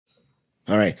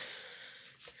All right.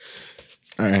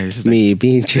 This is Me,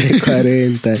 pinche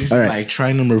 40. This All is right. like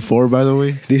try number 4, by the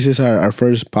way. This is our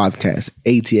first podcast,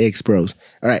 ATX Bros.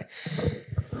 All right.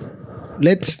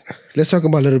 Let's talk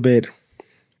about a little bit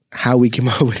how we came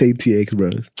up with ATX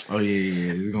Bros. Oh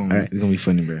yeah. It's gonna be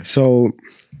funny, bro. So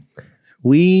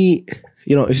we,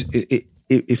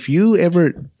 if you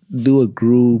ever do a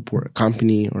group or a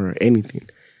company or anything,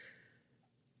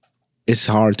 it's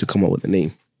hard to come up with a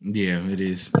name. Yeah, it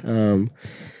is.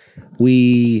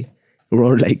 We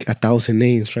wrote like 1,000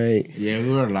 names, right? Yeah, we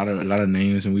wrote a lot of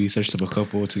names, and we searched up a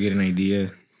couple to get an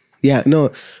idea. Yeah,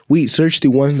 no, we searched the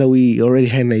ones that we already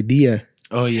had an idea.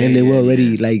 Oh yeah, and they were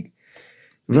already like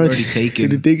already taken.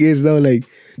 The thing is though, like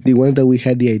the ones that we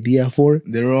had the idea for,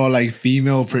 they were all like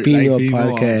female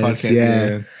podcasts.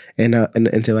 Yeah.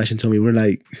 And Sebastian told me, we're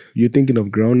like, you're thinking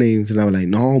of girl names, and I was like,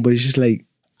 no, but it's just like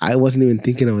I wasn't even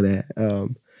thinking of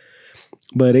that.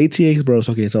 But ATX Bros.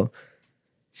 Okay, so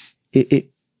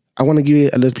I want to give you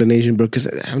a little explanation, bro, because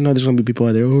I know there's gonna be people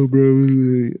out there. Oh, bro,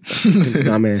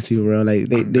 dumbass people, bro. Like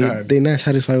they're not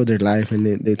satisfied with their life and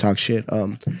they talk shit.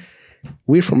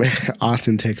 We're from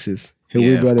Austin, Texas. And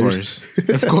we're brothers.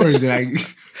 Of course. Like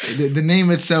the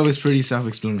name itself is pretty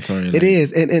self-explanatory. Like. It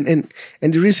is, and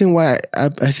the reason why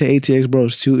I say ATX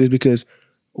Bros too is because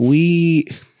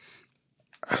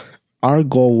our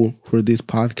goal for this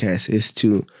podcast is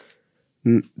to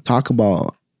talk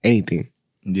about anything.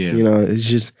 Yeah, it's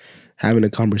just having a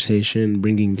conversation,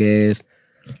 bringing guests,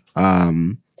 talk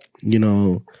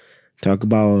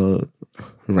about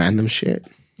random shit.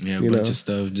 Yeah, a bunch of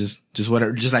stuff, just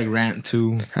whatever, just like rant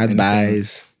too.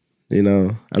 Advice, I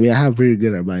mean, I have pretty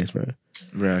good advice, bro.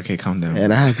 Bro, okay, calm down.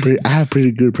 And I have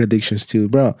pretty good predictions too,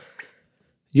 bro.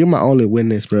 You're my only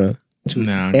witness, bro,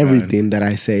 to everything that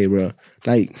I say, bro.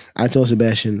 Like I told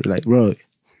Sebastian, like, bro,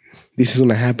 this is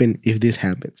gonna happen if this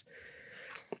happens.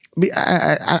 But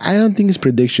I don't think it's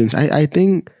predictions. I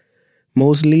think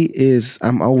mostly is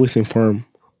I'm always informed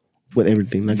with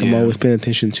everything. Like I'm always paying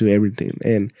attention to everything,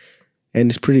 and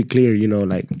it's pretty clear,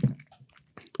 like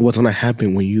what's gonna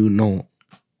happen when you know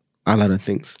a lot of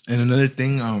things. And another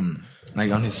thing,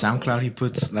 like on his SoundCloud, he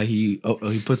puts like he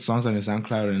puts songs on his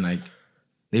SoundCloud and like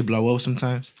they blow up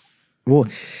sometimes. Well,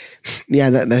 yeah,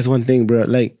 that's one thing, bro.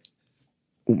 Like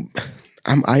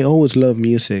I always love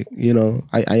music,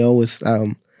 I always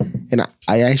and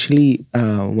I actually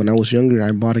when I was younger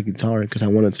I bought a guitar because I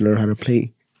wanted to learn how to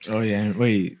play. Oh yeah,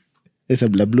 wait, it's a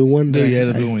blue one. Yeah,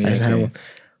 the blue one. Yeah, I have one.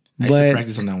 I used to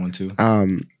practice on that one too. I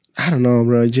don't know,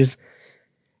 bro. Just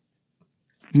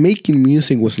making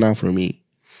music was not for me.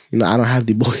 I don't have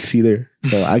the voice either,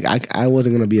 so I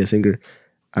wasn't gonna be a singer.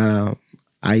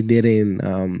 I didn't.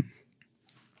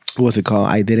 What's it called?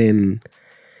 I didn't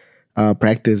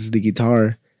practice the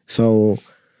guitar, so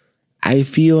I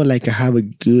feel like I have a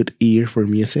good ear for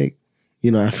music.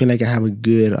 I feel like I have a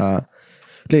good.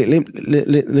 Let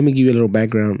me give you a little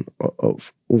background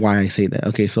of why I say that.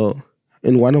 Okay, so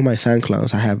in one of my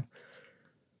SoundClouds, I have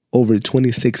over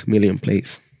 26 million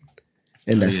plays,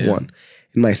 and that's one.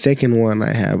 In my second one,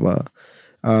 I have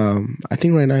I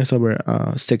think right now it's over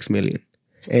 6 million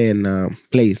and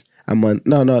plays a month.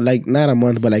 No, like not a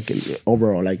month, but like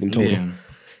overall, like in total. Yeah.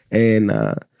 And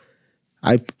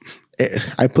I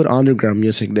put underground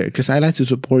music there because I like to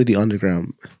support the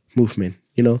underground movement.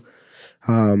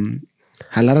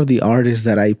 A lot of the artists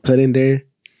that I put in there,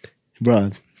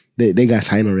 bro, they got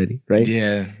signed already, right?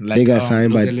 Yeah, like, they got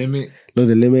signed by Los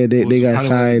Del Limit. They got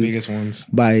signed biggest ones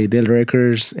by Del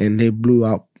Records, and they blew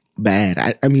up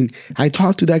bad. I mean, I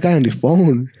talked to that guy on the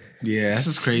phone. Yeah, that's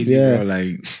just crazy, bro.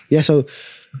 Like, yeah. So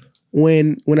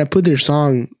when I put their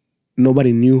song,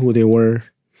 nobody knew who they were.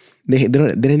 They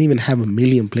didn't even have 1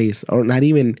 million plays, or not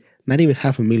even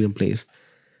 500,000 plays.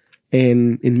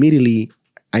 And immediately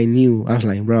I knew, I was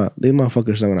like, bro, these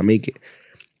motherfuckers are gonna make it.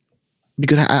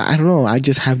 Because I don't know, I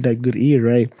just have that good ear,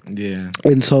 right? Yeah.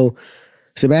 And so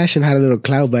Sebastian had a little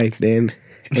clout back then,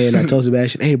 and I told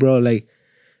Sebastian, hey bro, like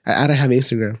I don't have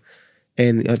Instagram.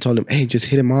 And I told him, hey, just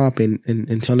hit him up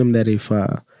and tell him that if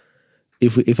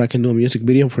I can do a music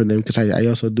video for them, because I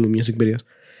also do music videos.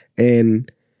 And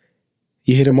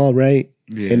you hit him up, right?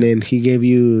 Yeah. And then he gave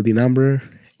you the number.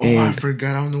 Oh, I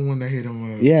forgot. I'm the one that hit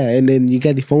him up. Yeah, and then you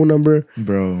got the phone number.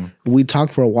 Bro. We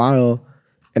talked for a while,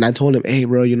 and I told him, hey,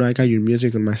 bro, I got your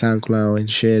music on my SoundCloud and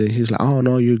shit. And he's like, oh,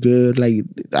 no, you're good. Like,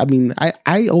 I mean,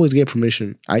 I always get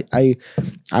permission. I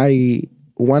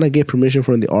want to get permission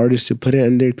from the artist to put it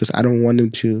in there because I don't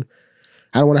want to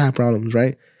have problems,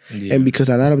 right? Yeah. And because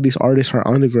a lot of these artists are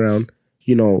underground,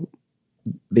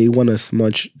 they want as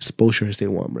much exposure as they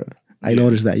want, bro. I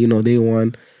noticed that, I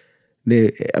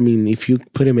mean, if you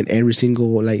put them in every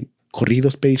single, like,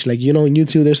 corridos page. Like, you know, on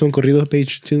YouTube, there's some corridos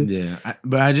page too. Yeah,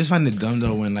 but I just find it dumb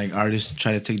though when like artists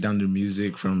try to take down their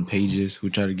music from pages who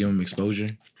try to give them exposure.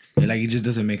 And, like, it just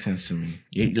doesn't make sense to me.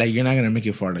 You're not gonna make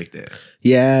it far like that.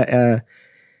 Yeah,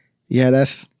 yeah,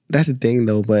 that's the thing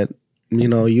though. But you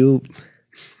know, you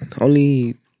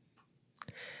only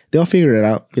they'll figure it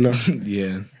out. You know.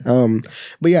 Yeah.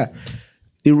 But yeah,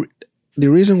 the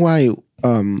reason why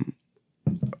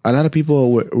a lot of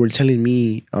people were telling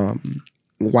me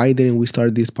why didn't we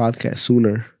start this podcast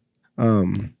sooner?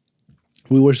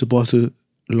 We were supposed to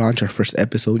launch our first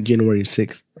episode January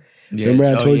 6th. Yeah.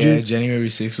 Remember I told you? January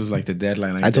 6th was like the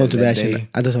deadline. Like I told Sebastian.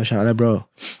 I told Sebastian, like, bro,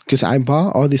 because I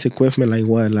bought all this equipment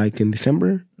like in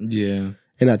December. Yeah.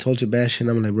 And I told Sebastian,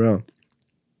 I'm like, bro,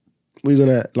 we're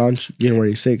gonna launch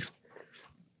January 6th.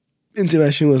 And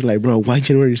Sebastian was like, bro, why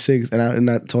January 6th? And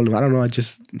I told him, I don't know, I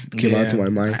just came out to my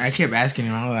mind. I kept asking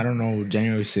him, I don't know,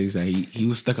 January 6th. Like, he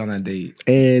was stuck on that date.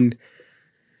 And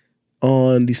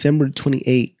on December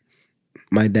 28th,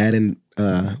 my dad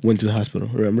went to the hospital,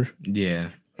 remember?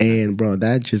 Yeah. And bro,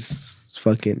 that just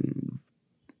fucking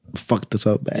fucked us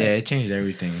up bad. Yeah, it changed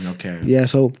everything. No care. Yeah,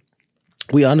 so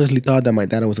we honestly thought that my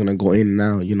dad was gonna go in and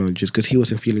out, you know, just because he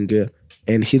wasn't feeling good.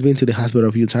 And he's been to the hospital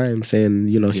a few times, and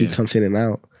you know, he comes in and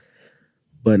out.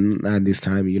 But not this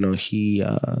time, you know, he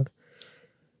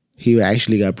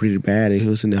actually got pretty bad. He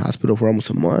was in the hospital for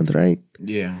almost a month, right?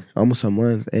 Yeah. Almost a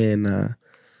month. And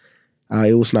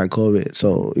it was not COVID.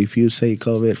 So if you say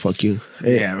COVID, fuck you.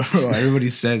 Yeah, bro. Everybody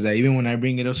says that. Even when I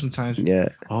bring it up sometimes. Yeah.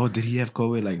 Oh, did he have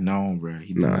COVID? Like, no, bro.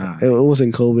 He did not. It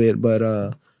wasn't COVID, but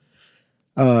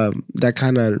that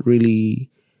kind of really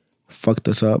fucked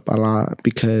us up a lot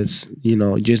because, you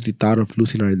know, just the thought of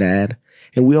losing our dad.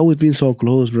 And we always been so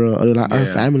close, bro. Our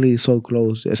family is so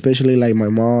close, especially like my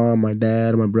mom, my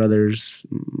dad, my brothers,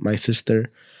 my sister.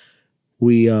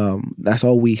 We that's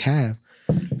all we have.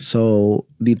 So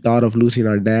the thought of losing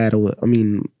our dad,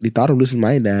 the thought of losing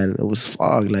my dad, it was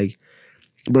fuck. Like,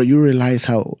 bro, you realize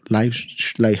how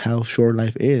how short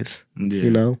life is,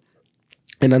 you know.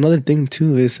 And another thing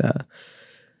too is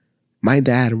my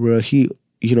dad, bro. He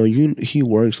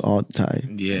works all the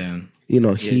time. Yeah. You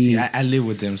know, I live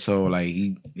with him, so like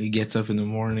he gets up in the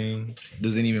morning,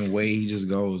 doesn't even wait, he just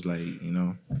goes, like, you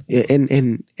know. Yeah,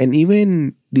 and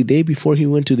even the day before he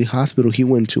went to the hospital, he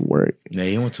went to work. Yeah,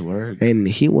 he went to work. And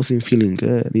he wasn't feeling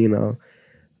good, you know.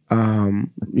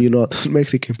 Those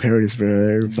Mexican parents,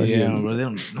 bro. Bro, they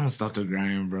don't stop the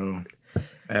grind, bro.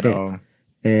 At all.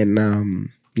 And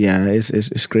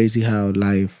it's crazy how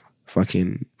life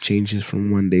fucking changes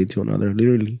from one day to another.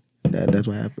 Literally. That's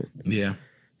what happened. Yeah.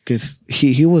 Because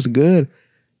he was good.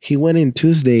 He went in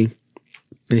Tuesday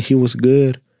and he was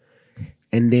good.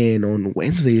 And then on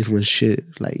Wednesday is when shit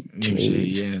like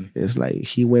changed. It's like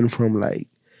he went from like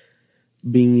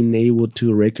being able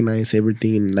to recognize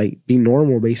everything and like being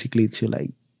normal basically to like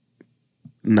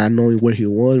not knowing where he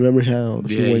was. Remember how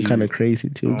he went kind of crazy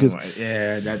too?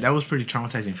 That was pretty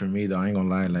traumatizing for me though. I ain't gonna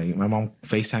lie. Like my mom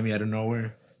FaceTimed me out of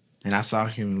nowhere and I saw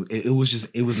him. It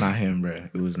was not him, bro.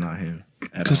 It was not him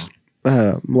at all.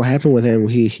 What happened with him?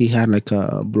 He had like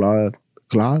a blood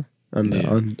clot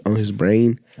on his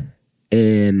brain,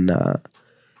 and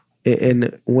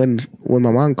when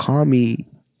my mom called me,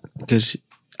 because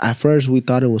at first we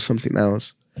thought it was something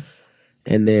else,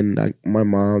 and then like my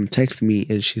mom texted me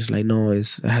and she's like, "No, it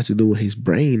has to do with his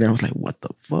brain." I was like, "What the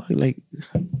fuck?" Like,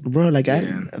 bro, like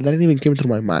that didn't even come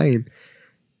through my mind.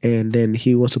 And then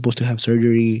he was supposed to have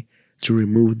surgery to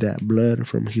remove that blood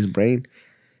from his brain,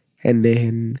 and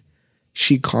then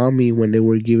she called me when they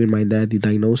were giving my dad the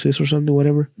diagnosis or something,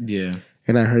 whatever. Yeah.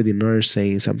 And I heard the nurse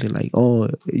saying something like, "Oh,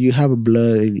 you have a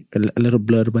little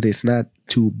blood, but it's not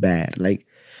too bad. Like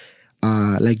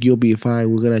you'll be fine.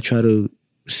 We're gonna try to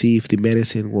see if the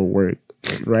medicine will work,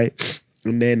 right?"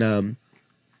 And then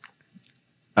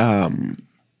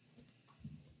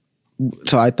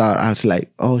so I was like,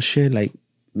 "Oh shit! Like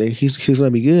he's gonna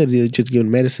be good. He'll just give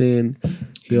him medicine.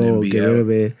 He'll get rid of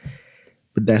it."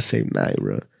 But that same night,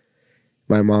 bro,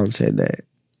 my mom said that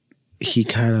he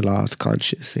kind of lost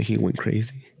conscious and he went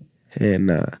crazy, and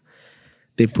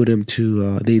they put him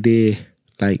to they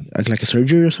like a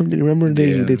surgery or something. Remember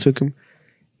they took him,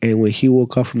 and when he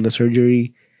woke up from the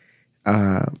surgery,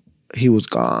 he was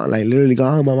gone, like literally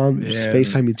gone. My mom just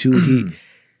FaceTimed me too.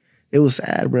 It was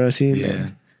sad, bro, seeing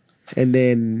that. And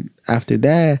then after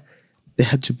that, they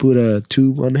had to put a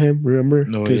tube on him. Remember,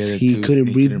 because he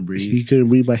couldn't breathe. He couldn't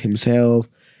breathe by himself,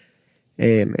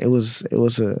 and it was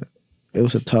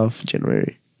a tough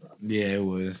January. Yeah, it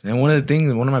was. And one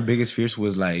of my biggest fears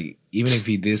was like, even if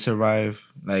he did survive,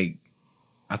 like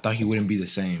I thought he wouldn't be the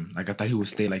same. Like I thought he would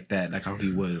stay like that, like how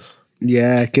he was.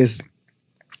 Yeah, because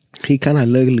he kind of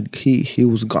looked like he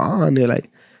was gone. They're like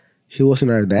he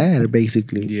wasn't our dad,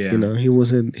 basically. Yeah. You know, he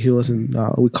wasn't.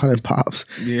 We call him pops.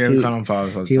 Yeah, we call him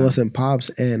Pops all the He time. wasn't pops,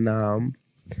 and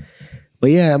but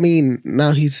yeah, I mean,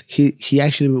 now he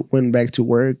actually went back to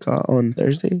work on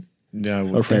Thursday Yeah,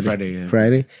 or Friday. Friday. Yeah.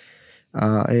 Friday,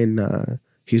 and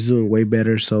he's doing way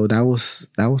better. So that was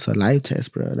a live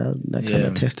test, bro. That kind Yeah.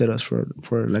 of tested us for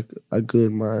like a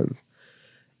good month,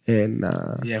 and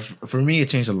Yeah, for me, it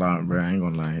changed a lot, bro. I ain't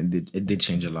gonna lie. It did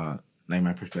change a lot. Like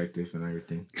my perspective and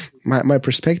everything. my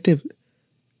perspective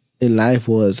in life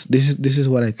was this is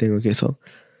what I think. Okay, so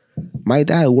my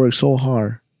dad worked so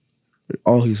hard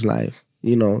all his life,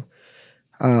 you know.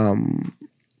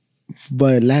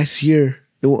 But last year,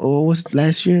 what was it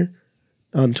last year?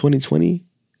 On 2020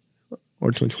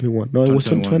 or 2021? No, it was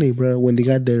 2020, bro. When they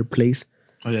got their place.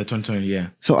 Oh yeah, 2020.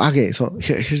 Yeah. So okay, so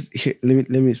here. Let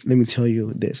me tell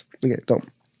you this. Okay, so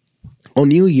on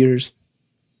New Year's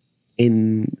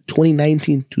in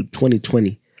 2019 to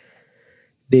 2020,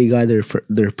 they got their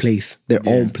place, their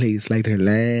own place, like their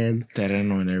land,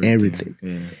 Terreno and everything.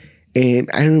 Yeah. And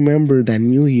I remember that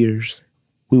New Year's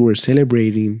we were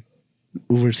celebrating.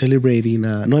 No,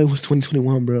 it was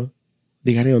 2021, bro.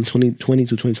 They got it on 2020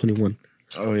 to 2021.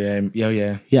 Oh yeah,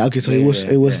 yeah. Yeah, okay, so it was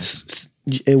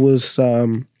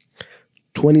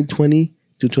 2020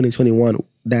 to 2021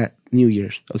 that New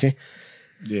Year's, okay?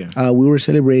 Yeah. We were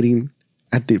celebrating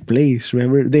at their place,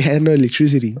 remember? They had no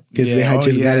electricity because they had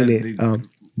just gotten it.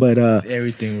 But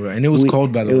everything, bro. And it was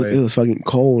cold, by the way. It was fucking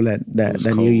cold that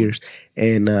cold. New Year's.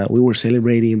 And we were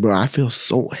celebrating, bro. I feel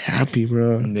so happy,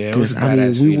 bro. Yeah, it was a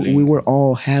badass feeling. We were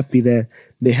all happy that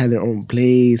they had their own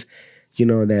place, you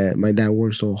know, that my dad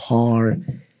worked so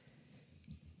hard.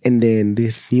 And then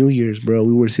this New Year's, bro,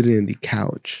 we were sitting in the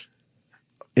couch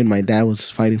and my dad was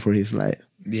fighting for his life.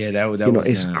 Yeah, that you know, was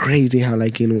it's crazy how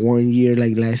like in 1 year,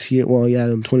 like last year, well, yeah,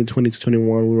 in 2020 to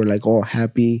 21, we were like all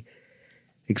happy,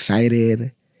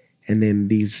 excited. And then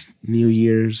these New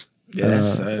Year's, we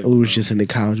were just in the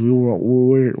couch. We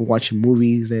were watching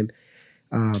movies and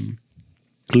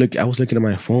I was looking at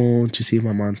my phone to see if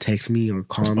my mom texted me or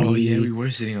called me. Oh yeah, we were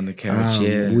sitting on the couch.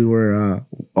 We were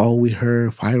all we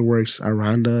heard fireworks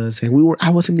around us, and I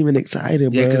wasn't even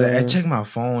excited. Yeah, because I checked my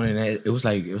phone and it was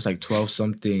like 12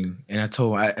 something, and I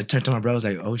turned to my brother. I was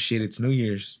like, "Oh shit, it's New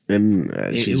Year's," and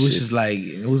it was just like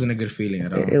it wasn't a good feeling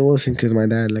at all. It wasn't because my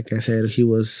dad, like I said, he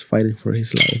was fighting for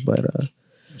his life, but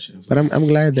I'm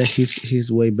glad that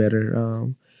he's way better.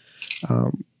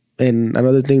 And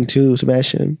another thing too,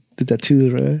 Sebastian, the tattoo,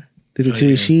 bro. The tattoo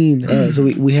machine. So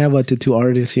we have a tattoo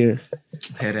artist here.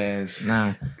 Head ass.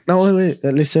 Nah. No, wait.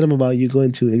 Let's tell him about you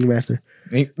going to Ink Master.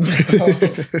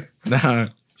 Nah.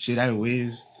 Shit, I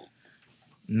wish.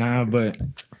 Nah, but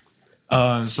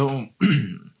so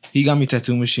he got me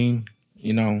tattoo machine,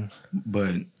 you know,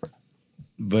 but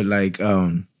like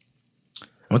I'll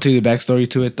tell you the backstory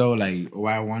to it though, like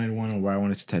why I wanted one or why I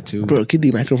wanted to tattoo. Bro, keep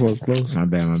the microphone close. My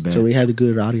bad. So we had the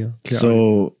good audio.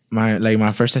 So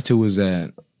my first tattoo was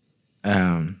at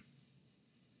can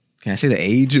I say the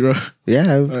age, bro?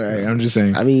 Yeah. All right, I'm just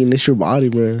saying. I mean, it's your body,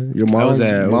 bro. Your mom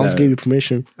gave you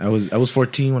permission. I was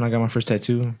 14 when I got my first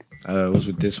tattoo. It was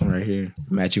with this one right here,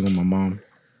 matching with my mom.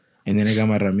 And then I got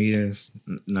my Ramirez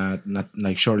not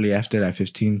like shortly after at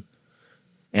 15.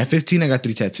 At 15, I got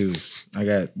 3 tattoos. I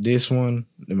got this one,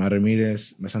 my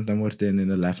Ramirez, my Santa Muerte, and then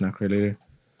the Laugh Not Cry Later.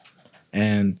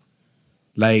 And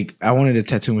like I wanted a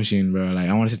tattoo machine, bro. Like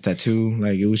I wanted to tattoo.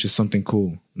 Like it was just something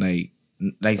cool. Like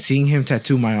seeing him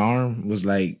tattoo my arm was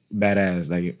like badass.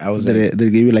 Like I was. Did it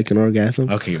give you like an orgasm?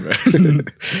 Okay, bro.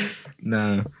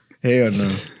 Nah, hell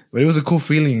no. But it was a cool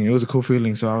feeling.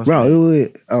 So I was, bro.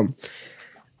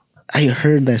 I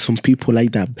heard that some people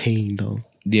like that pain though.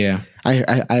 Yeah. I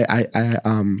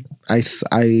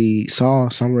saw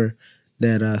somewhere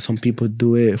that some people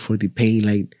do it for the pain,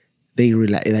 like they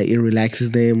like it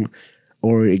relaxes them,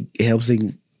 or it helps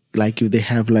them. Like if they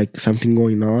have like something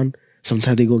going on,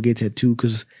 sometimes they go get tattooed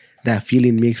because that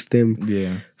feeling makes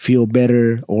them feel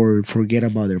better or forget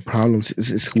about their problems.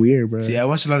 It's weird, bro. See, I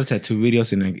watch a lot of tattoo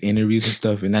videos and like interviews and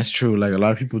stuff, and that's true. Like a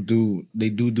lot of people do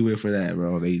it for that,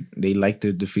 bro. They like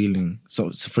the feeling.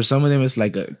 So for some of them, it's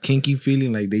like a kinky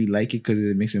feeling. Like they like it because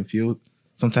it makes them feel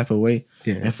some type of way.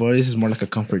 Yeah. And for us, it's more like a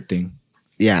comfort thing.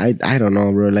 Yeah, I don't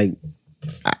know, bro. Like,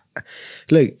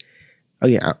 look,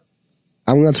 okay,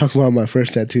 I'm gonna talk about my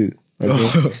first tattoo.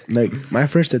 Okay? Like my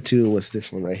first tattoo was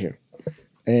this one right here.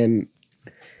 And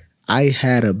I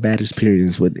had a bad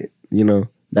experience with it, you know.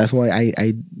 That's why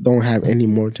I don't have any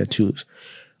more tattoos.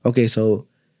 Okay, so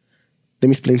let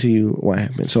me explain to you what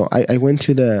happened. So I went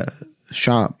to the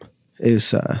shop.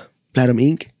 It's Platinum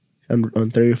Ink on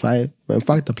 35 man.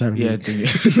 Fuck the plan. Yeah,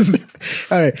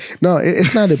 All right. No,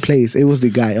 it's not the place. It was the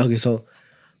guy. Okay, so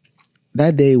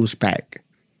that day was packed.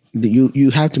 You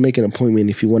have to make an appointment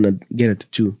if you want to get a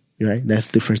tattoo, right? That's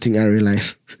the first thing I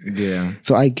realized. Yeah.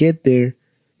 So I get there,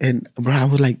 and bro, I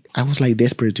was like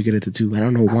desperate to get a tattoo. I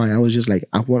don't know why. I was just like,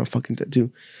 I want a fucking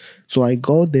tattoo. So I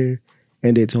go there,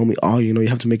 and they told me, oh, you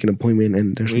have to make an appointment,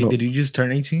 and there's Wait, did you just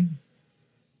turn 18?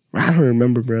 I don't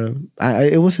remember, bro.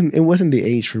 It wasn't the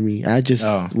age for me. I just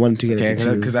wanted to get a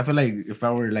tattoo. Because I feel like if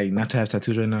I were like not to have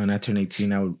tattoos right now and I turn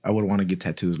 18, I would want to get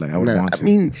tattoos. Like I would want to. I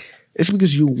mean, it's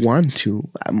because you want to.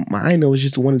 Mine was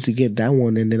just wanted to get that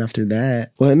one, and then after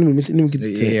that, well, let me get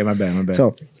yeah, my bad.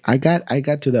 So I got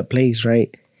to that place,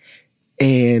 right,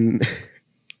 and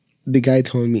the guy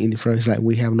told me in the front, he's like,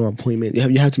 we have no appointment.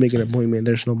 You have to make an appointment.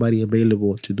 There's nobody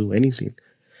available to do anything.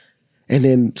 And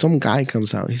then some guy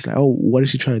comes out. He's like, oh, what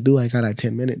is he trying to do? I got like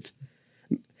 10 minutes.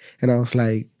 And I was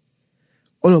like,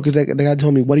 oh, no, because the guy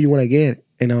told me, what do you want to get?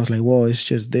 And I was like, well, it's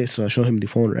just this. So I showed him the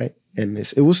phone, right? And it's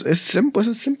simple. It's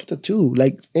a simple tattoo.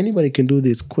 Like, anybody can do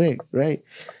this quick, right?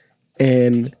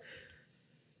 And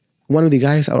one of the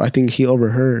guys, I think he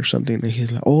overheard or something. And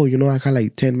he's like, oh, I got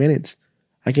like 10 minutes.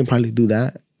 I can probably do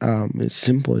that. It's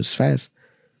simple. It's fast.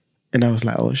 And I was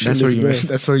like, oh, shit. That's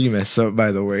where you mess up,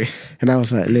 by the way. And I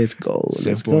was like, let's go.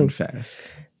 Simple and fast.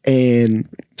 And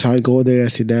so I go there, I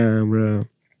sit down, bro.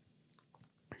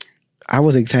 I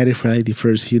was excited for like the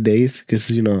first few days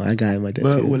because, I got my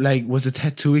tattoo. But like, was the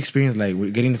tattoo experience, like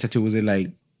getting the tattoo, was it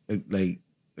like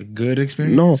a good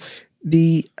experience? No,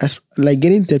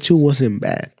 getting the tattoo wasn't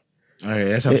bad. All right,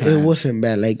 that's how it wasn't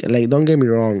bad. Like don't get me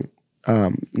wrong.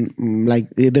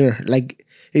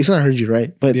 It's gonna hurt you,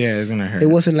 right? But yeah, it's gonna hurt.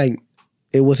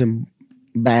 It wasn't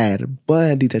bad,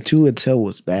 but the tattoo itself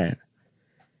was bad.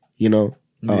 Yeah.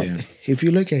 If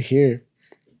you look at here,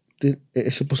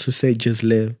 it's supposed to say "Just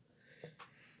Live."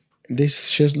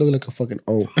 This just look like a fucking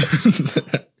O.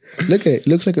 Look at it. It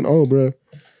looks like an O, bro.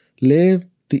 Live.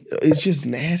 It's just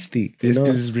nasty. This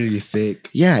is really thick.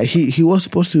 Yeah, he was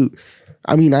supposed to.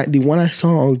 I mean, the one I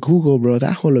saw on Google, bro,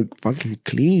 that whole look fucking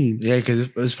clean. Yeah, because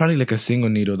it was probably like a single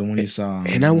needle, the one you saw.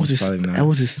 And I was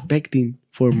expecting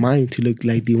for mine to look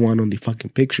like the one on the fucking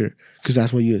picture, because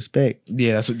that's what you expect.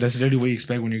 Yeah, that's literally what you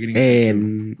expect when you're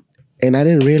getting. And I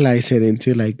didn't realize it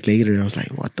until like later. I was like,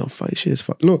 what the fuck? Shit is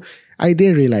fuck. No, I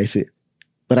did realize it,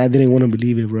 but I didn't want to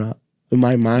believe it, bro. In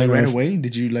my mind, like right away,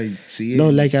 did you like see it? No,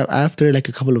 like after like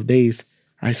a couple of days,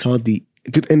 I saw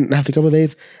and after a couple of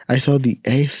days, I saw the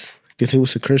S. Because it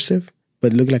was a cursive,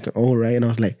 but it looked like an O, right? And I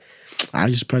was like, I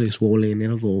just probably swollen.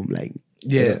 It'll go like,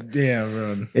 yeah,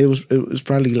 bro. It was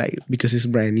probably like because it's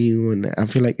brand new, and I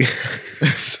feel like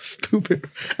it's so stupid.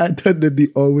 I thought that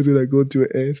the O was gonna go to an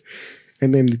S,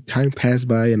 and then the time passed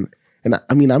by, and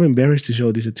I mean I'm embarrassed to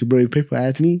show this to bro. If people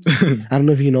ask me, I don't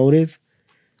know if you know this,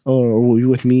 or were you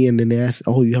with me, and then they ask,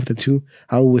 oh, you have a tattoo?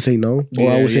 I would say no,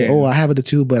 or I would say, oh, I have a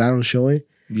tattoo, but I don't show it.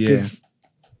 Yeah,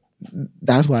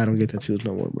 that's why I don't get tattoos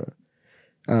no more, bro.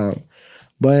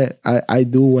 But I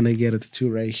do want to get a tattoo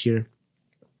right here,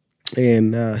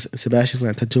 and Sebastian's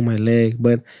gonna tattoo my leg.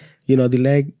 But the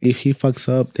leg, if he fucks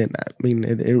up, then I mean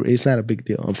it's not a big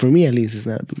deal. For me, at least, it's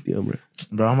not a big deal, bro.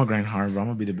 Bro, I'm gonna grind hard, bro. I'm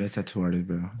gonna be the best tattoo artist,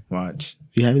 bro. Watch.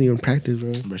 You haven't even practiced,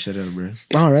 bro. Bro, shut up, bro.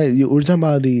 All right, we're talking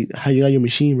about how you got your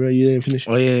machine, bro. You didn't finish.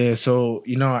 Oh yeah. So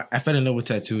I fell in love with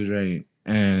tattoos, right?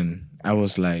 And I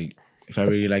was like, if I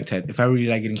really like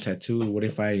getting tattooed, what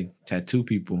if I tattoo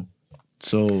people?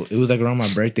 So it was like around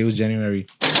my birthday. It was January.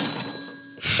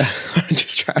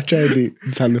 I tried the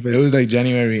sound effect. It was like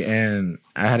January, and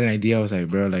I had an idea. I was like,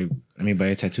 bro, like, let me buy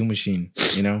a tattoo machine,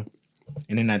 And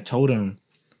then I told him,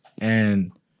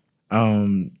 and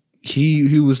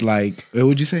he was like, what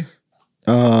would you say?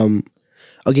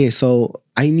 Okay, so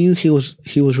I knew he was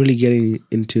really getting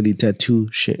into the tattoo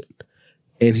shit,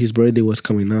 and his birthday was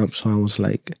coming up. So I was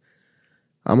like,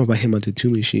 I'm gonna buy him a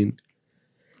tattoo machine,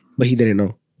 but he didn't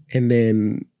know. And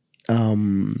then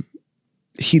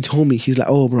he told me, he's like,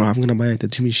 oh, bro, I'm going to buy a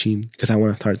tattoo machine because I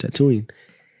want to start tattooing.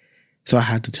 So I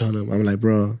had to tell him, I'm like,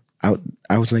 bro, I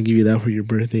was going to give you that for your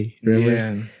birthday. Remember?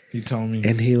 Yeah, he told me.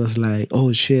 And he was like,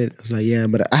 oh, shit. I was like, yeah,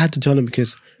 but I had to tell him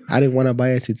because I didn't want to buy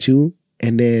a tattoo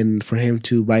and then for him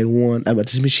to buy one, a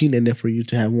tattoo machine, and then for you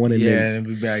to have one. And then it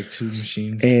would be like two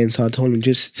machines. And so I told him,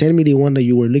 just send me the one that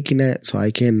you were looking at so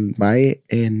I can buy it.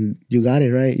 And you got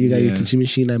it, right? You got your tattoo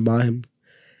machine. I bought him.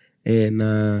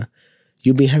 And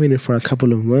you've been having it for a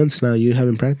couple of months now. You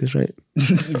haven't practiced, right?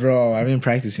 Bro, I've been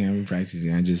practicing. I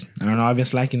don't know. I've been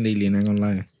slacking lately, and I'm not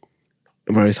gonna lie.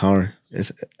 Bro, it's hard.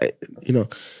 It's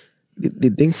the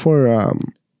thing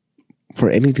for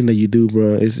anything that you do,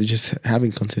 bro, is just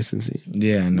having consistency.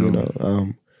 Yeah, I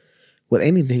know. with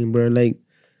anything, bro. Like,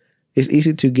 it's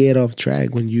easy to get off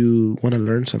track when you want to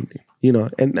learn something, you know.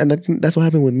 And that's what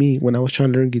happened with me when I was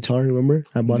trying to learn guitar. Remember,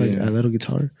 I bought a little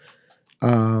guitar.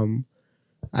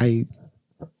 I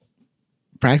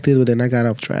practiced with it and I got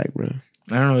off track, bro.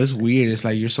 I don't know. It's weird. It's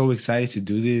like you're so excited to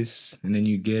do this, and then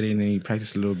you get it, and then you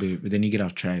practice a little bit, but then you get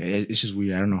off track. It's just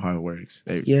weird. I don't know how it works.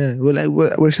 Like, yeah, well,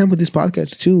 like, for example, this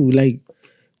podcast too. Like,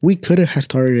 we could have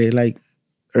started it like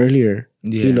earlier.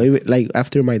 Yeah. You know, even, like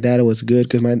after my dad was good,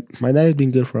 because my dad has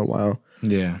been good for a while.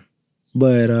 Yeah.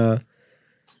 But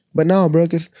no, bro.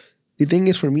 Because the thing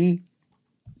is, for me,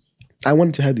 I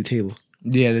wanted to have the table.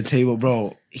 Yeah, the table,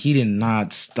 bro. He did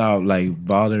not stop like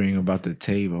bothering about the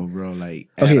table, bro. Like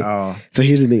at all. So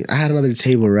here's the thing. I had another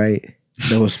table, right?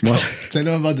 That was smaller. Tell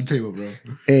them about the table, bro.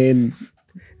 And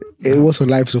it was on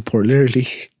life support, literally.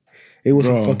 It was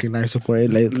on fucking life support.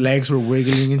 Like, legs were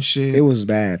wiggling and shit. It was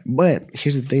bad. But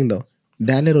here's the thing, though.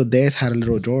 That little desk had a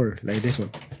little drawer, like this one.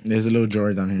 There's a little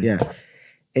drawer down here. Yeah.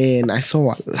 And I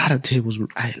saw a lot of tables,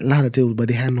 but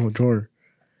they had no drawer.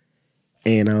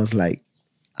 And I was like,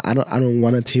 I don't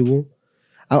want a table.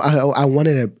 I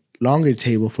wanted a longer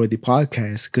table for the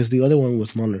podcast because the other one was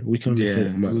smaller. We couldn't fit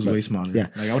it was way smaller. Yeah,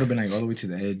 like I would have been like all the way to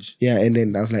the edge. Yeah, and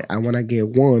then I was like, I want to get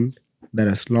one that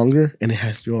is longer and it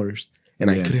has drawers. And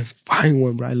I couldn't find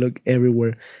one, bro. I looked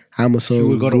everywhere. Amazon. You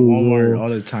would go to Google, Walmart all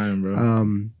the time, bro.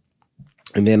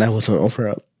 And then I was on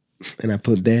OfferUp, and I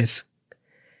put this,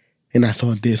 and I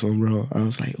saw this one, bro. I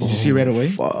was like, Did you see it right away?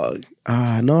 Fuck.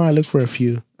 No, I looked for a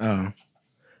few. Oh. I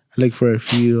looked for a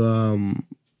few.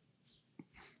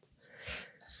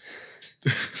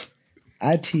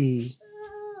 Auntie,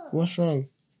 what's wrong?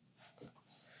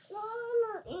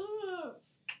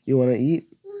 You want to eat?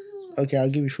 Okay, I'll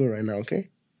give you food right now, okay?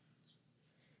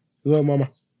 Go, mama.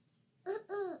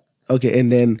 Okay,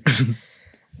 and then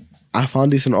I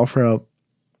found this on OfferUp,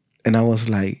 and I was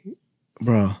like,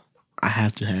 bro, I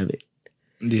have to have it.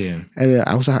 Yeah. And it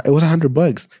was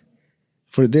 $100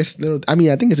 for this little. I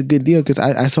mean, I think it's a good deal because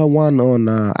I saw one on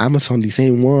Amazon, the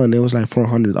same one. It was like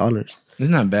 $400. It's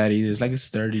not bad either. It's like it's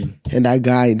sturdy. And that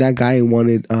guy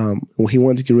wanted he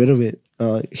wanted to get rid of it.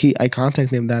 I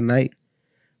contacted him that night,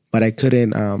 but I couldn't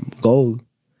go.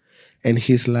 And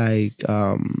he's like,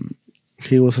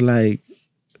 he was like,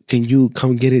 can you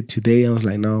come get it today? I was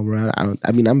like, no, bro.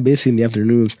 I'm busy in the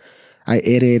afternoons. I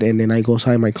edit and then I go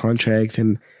sign my contracts,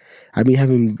 and I've been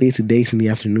having busy days in the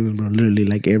afternoon, bro. Literally,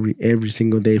 like every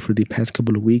single day for the past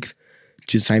couple of weeks,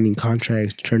 just signing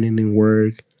contracts, turning in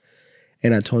work.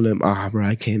 And I told him, bro,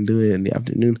 I can't do it in the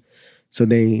afternoon. So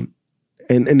they,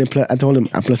 and then I told him,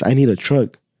 plus I need a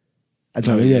truck. I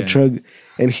told him, I need a truck.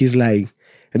 And he's like,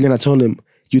 and then I told him,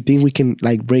 you think we can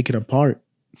like break it apart?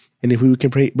 And if we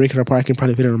can break it apart, I can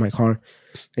probably fit it in my car.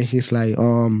 And he's like,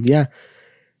 yeah.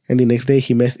 And the next day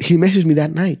he messaged me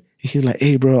that night. He's like,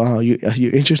 hey, bro,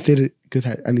 you're interested? Because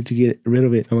I need to get rid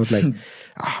of it. I was like,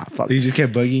 fuck. He just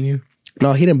kept bugging you?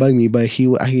 No, he didn't bug me, but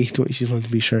he just wanted to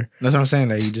be sure. That's what I'm saying.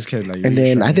 Like, he just kept like. And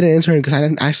then sure? I didn't answer him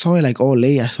because I saw it like all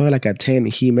late. I saw it like at 10.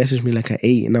 He messaged me like at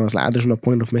 8, and I was like, there's no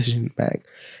point of messaging back.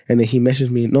 And then he messaged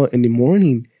me in the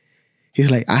morning.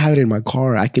 He's like, I have it in my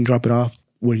car. I can drop it off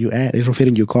where you at. It'll fit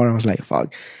in your car. I was like,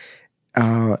 fuck.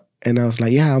 And I was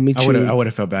like, yeah, I'll meet you. I would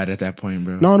have felt bad at that point,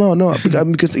 bro. No,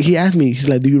 because he asked me. He's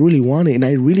like, do you really want it? And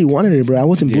I really wanted it, bro. I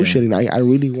wasn't bullshitting.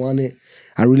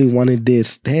 I really wanted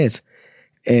this test.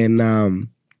 And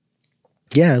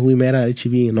yeah, we met at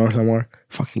HEB in North Lamar.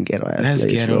 Fucking ghetto ass That's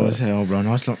place, ghetto bro. as hell, bro.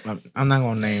 No, I'm not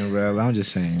gonna name, bro. I'm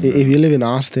just saying. Bro. If you live in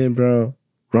Austin, bro,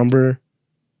 Rumber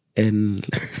and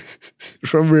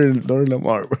North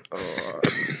Lamar, bro.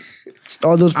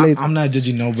 All those places. I'm not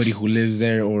judging nobody who lives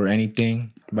there or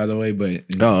anything, by the way, but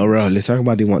bro, let's talk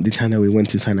about the time that we went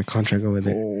to sign a contract over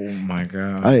there. Oh my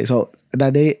god! All right, so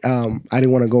that day, I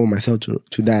didn't want to go myself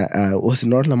to that. Was it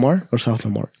North Lamar or South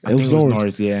Lamar? I think it was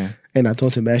North, yeah. And I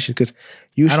told Sebastian because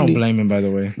usually I don't blame him, by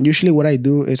the way. Usually, what I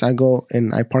do is I go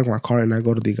and I park my car and I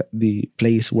go to the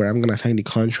place where I'm gonna sign the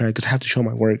contract because I have to show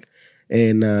my work.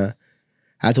 And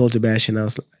I told Sebastian, I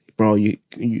was like, bro, you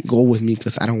go with me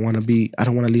because I don't want to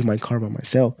leave my car by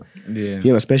myself. Yeah,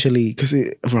 you know, especially because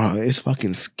it's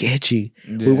fucking sketchy.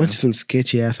 Yeah. We went to some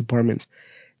sketchy ass apartments,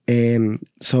 and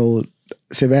so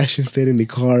Sebastian stayed in the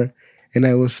car, and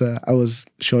I was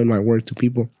showing my work to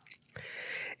people.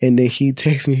 And then he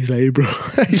texts me. He's like, hey, bro,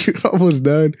 you're almost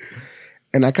done.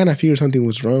 And I kind of figured something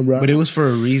was wrong, bro. But it was for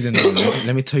a reason, though.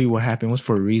 Let me tell you what happened. It was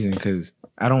for a reason because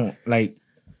I don't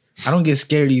get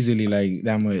scared easily like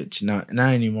that much. Not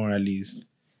anymore, at least.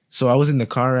 So I was in the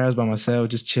car as by myself,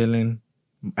 just chilling.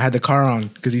 I had the car on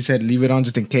because he said leave it on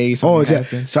just in case. Oh, yeah.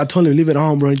 Happens. So I told him leave it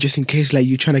on, bro, just in case like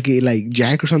you trying to get like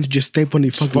jack or something. Just step on the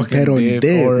fucking pedal and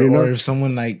dip, or, you know? or if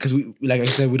someone like, because we, like I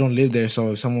said, we don't live there.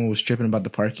 So if someone was tripping about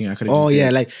the parking, I could have. Oh yeah,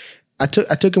 like I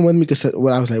took him with me because I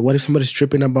was like, what if somebody's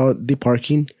tripping about the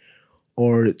parking,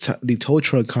 or the tow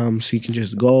truck comes, so you can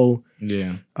just go.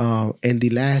 Yeah. And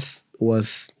the last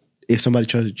was if somebody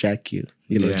tries to jack you,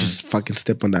 you know, just fucking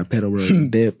step on that pedal, bro,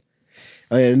 and dip.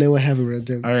 Oh yeah, and then what happened right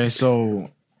there? All right, so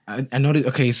I noticed.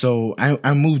 Okay, so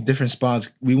I moved different spots.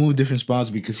 We moved different spots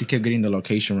because he kept getting the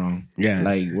location wrong. Yeah,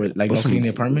 like we're like locating the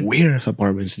apartment. Weird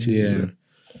apartments too. Yeah, bro.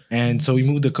 and so we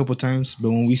moved a couple times, but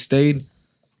when we stayed,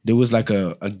 there was like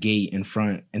a gate in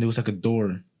front, and there was like a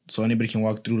door, so anybody can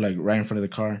walk through, like right in front of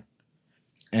the car.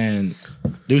 And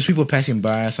there was people passing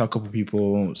by. I saw a couple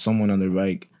people, someone on their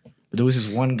bike, but there was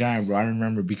this one guy, bro. I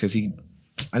remember because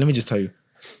let me just tell you.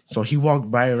 So he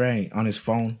walked by right on his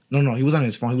phone. No, he was on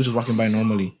his phone. He was just walking by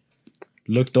normally.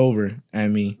 Looked over at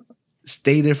me,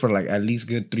 stayed there for like at least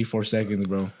good 3-4 seconds,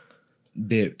 bro.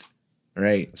 Dipped,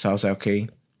 right? So I was like, okay,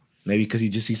 maybe because he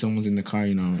just sees someone's in the car,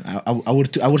 you know. I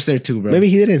would stare too, bro. Maybe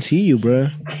he didn't see you, bro.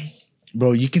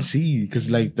 Bro, you can see because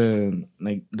like the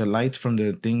lights from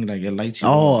the thing, like it lights you.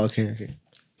 Oh, okay.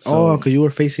 So, because you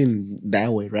were facing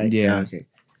that way, right? Yeah. Okay.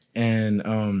 And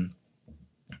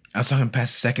I saw him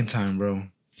pass the second time, bro.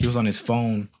 He was on his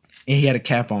phone and he had a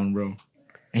cap on, bro.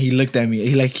 And he looked at me.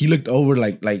 He looked over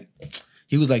like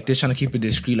he was like this, trying to keep it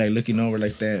discreet, like looking over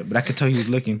like that. But I could tell he was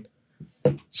looking.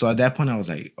 So at that point, I was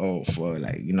like, oh, for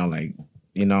like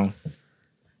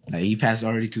he passed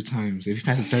already 2 times. If he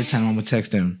passed the third time, I'm gonna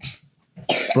text him,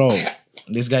 bro.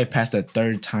 This guy passed the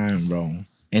third time, bro.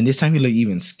 And this time he looked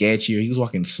even sketchier. He was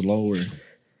walking slower.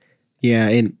 Yeah,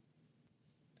 and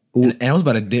I was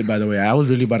about to dip, by the way. I was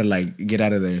really about to like get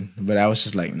out of there, but I was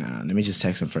just like, nah. Let me just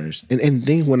text him first. And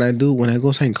thing when I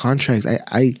go sign contracts,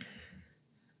 I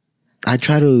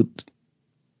try to.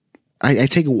 I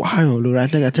take a while, dude. I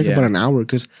think I take about an hour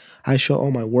because I show all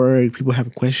my work. People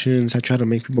have questions. I try to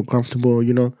make people comfortable.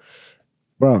 You know,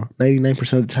 bro.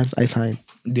 99% of the times I sign.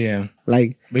 Yeah.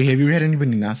 Like, but have you ever had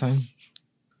anybody not sign?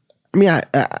 I mean,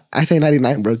 I say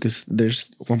 99, bro, because there's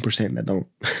 1% that don't.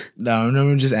 No,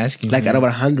 I'm just asking. Like out of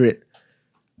 100,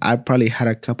 I probably had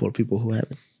a couple of people who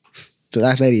haven't. So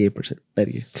that's 98%.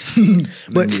 98.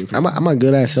 But 98%. I'm a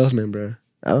good ass salesman, bro.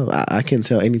 I can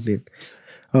sell anything.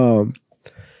 Bro,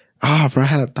 I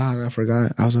had a thought and I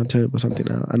forgot. I was gonna tell you about something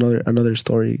now. Another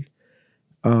story.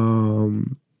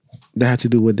 That had to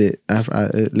do with it after I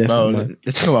left. Bro,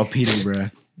 let's talk about Peter, bro.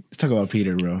 Let's talk about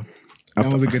Peter, bro.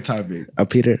 That was a good topic.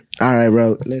 Peter. All right,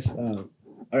 bro. Let's. All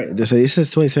right. So this is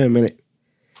 27 minutes.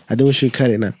 I think we should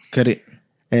cut it now. Cut it.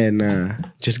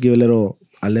 And just give a little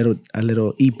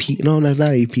EP. No, that's not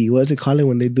EP. What is it called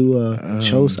when they do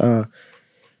shows? A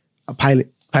pilot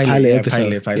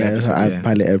episode.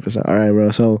 Pilot episode. All right,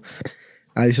 bro. So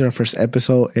this is our first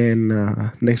episode, and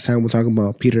next time we'll talk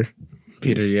about Peter.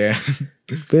 Peter, yeah.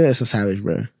 Peter is a savage,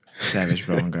 bro. Savage,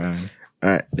 bro. God. All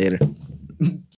right, later.